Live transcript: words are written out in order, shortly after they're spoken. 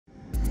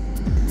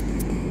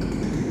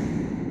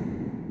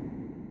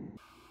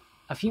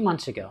a few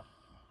months ago,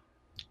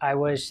 I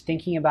was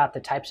thinking about the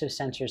types of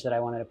sensors that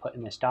I wanted to put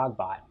in this dog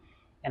bot,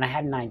 and I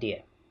had an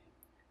idea.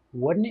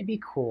 Wouldn't it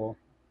be cool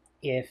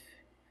if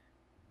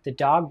the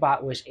dog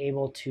bot was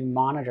able to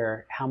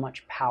monitor how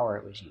much power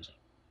it was using?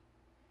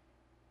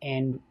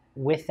 And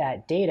with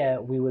that data,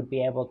 we would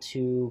be able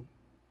to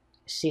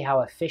see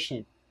how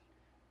efficient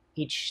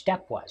each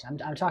step was.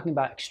 I'm talking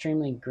about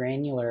extremely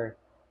granular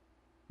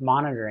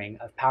monitoring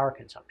of power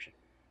consumption.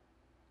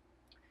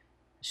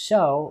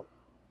 So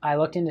I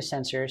looked into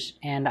sensors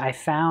and I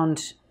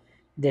found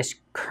this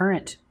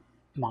current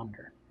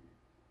monitor.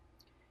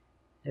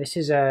 This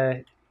is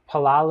a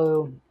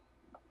Palalu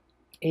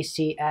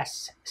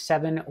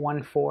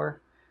ACS714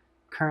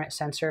 current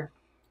sensor.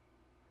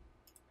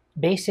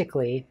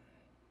 Basically,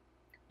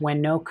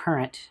 when no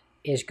current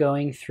is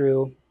going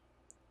through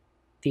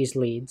these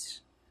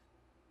leads,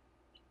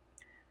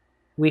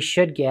 we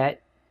should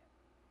get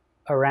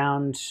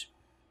around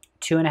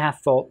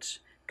 2.5 volts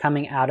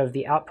coming out of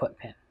the output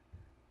pin.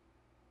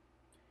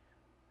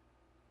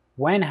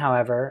 When,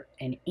 however,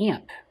 an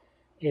amp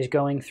is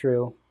going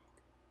through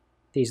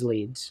these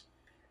leads,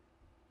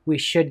 we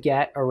should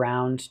get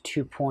around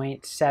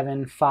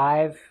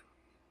 2.75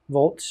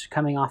 volts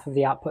coming off of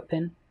the output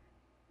pin.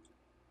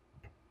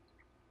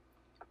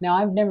 Now,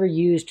 I've never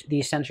used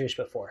these sensors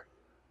before.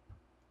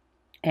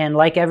 And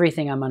like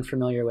everything I'm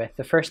unfamiliar with,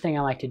 the first thing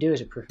I like to do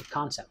is a proof of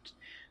concept.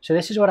 So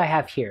this is what I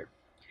have here.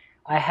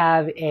 I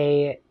have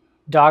a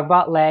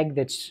dogbot leg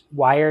that's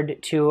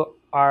wired to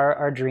our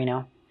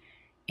Arduino,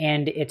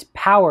 and it's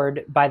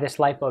powered by this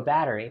LiPo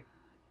battery.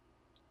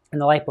 And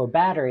the LiPo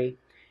battery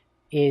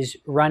is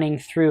running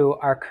through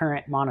our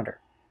current monitor,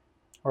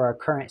 or our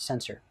current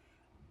sensor.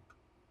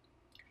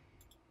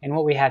 And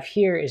what we have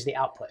here is the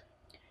output.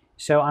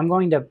 So I'm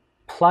going to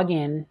plug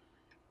in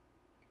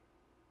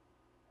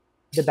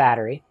the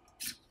battery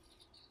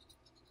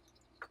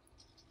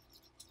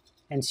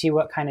and see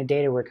what kind of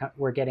data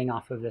we're getting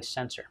off of this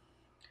sensor.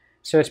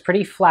 So it's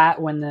pretty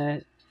flat when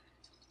the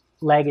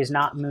leg is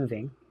not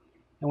moving.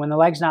 And when the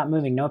leg's not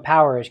moving, no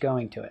power is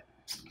going to it.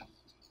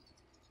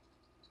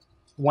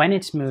 When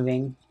it's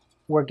moving,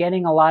 we're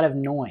getting a lot of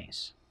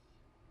noise.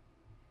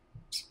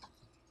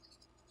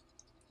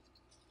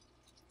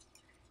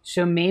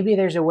 So maybe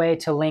there's a way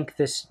to link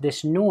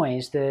this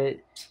noise, the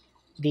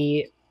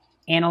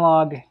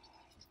analog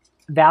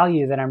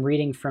value that I'm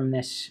reading from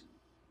this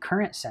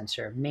current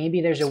sensor. Maybe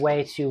there's a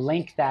way to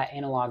link that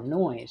analog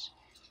noise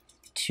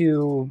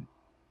to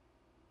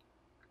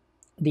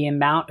the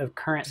amount of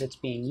current that's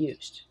being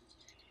used.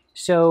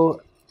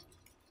 So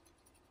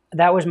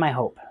that was my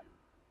hope.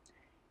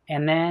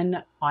 And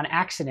then on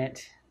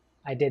accident,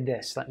 I did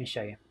this. Let me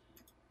show you.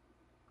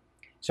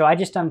 So I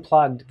just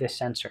unplugged this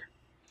sensor.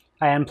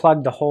 I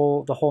unplugged the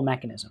whole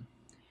mechanism.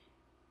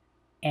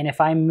 And if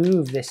I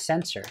move this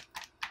sensor,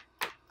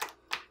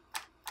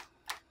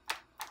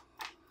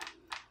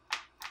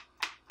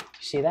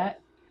 see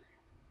that?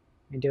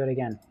 Let me do it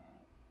again.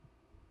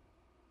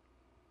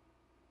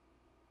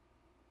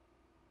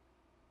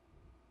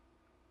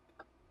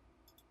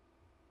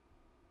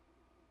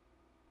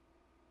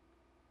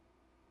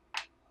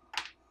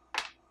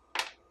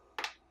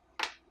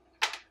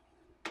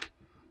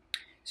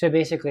 So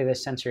basically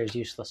this sensor is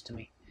useless to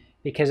me,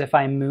 because if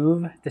I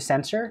move the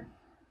sensor,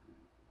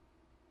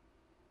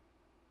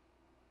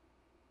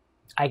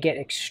 I get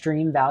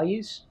extreme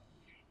values.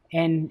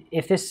 And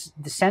if the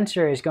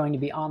sensor is going to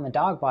be on the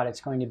dogbot,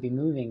 it's going to be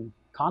moving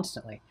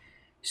constantly.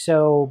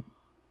 So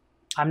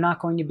I'm not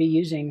going to be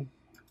using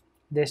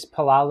this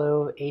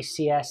Palalu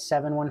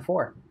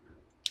ACS714.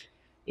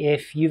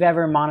 If you've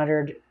ever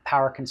monitored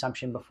power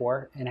consumption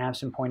before and have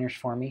some pointers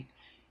for me,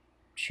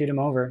 shoot them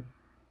over,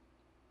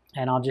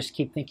 and I'll just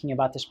keep thinking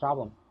about this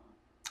problem.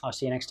 I'll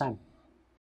see you next time.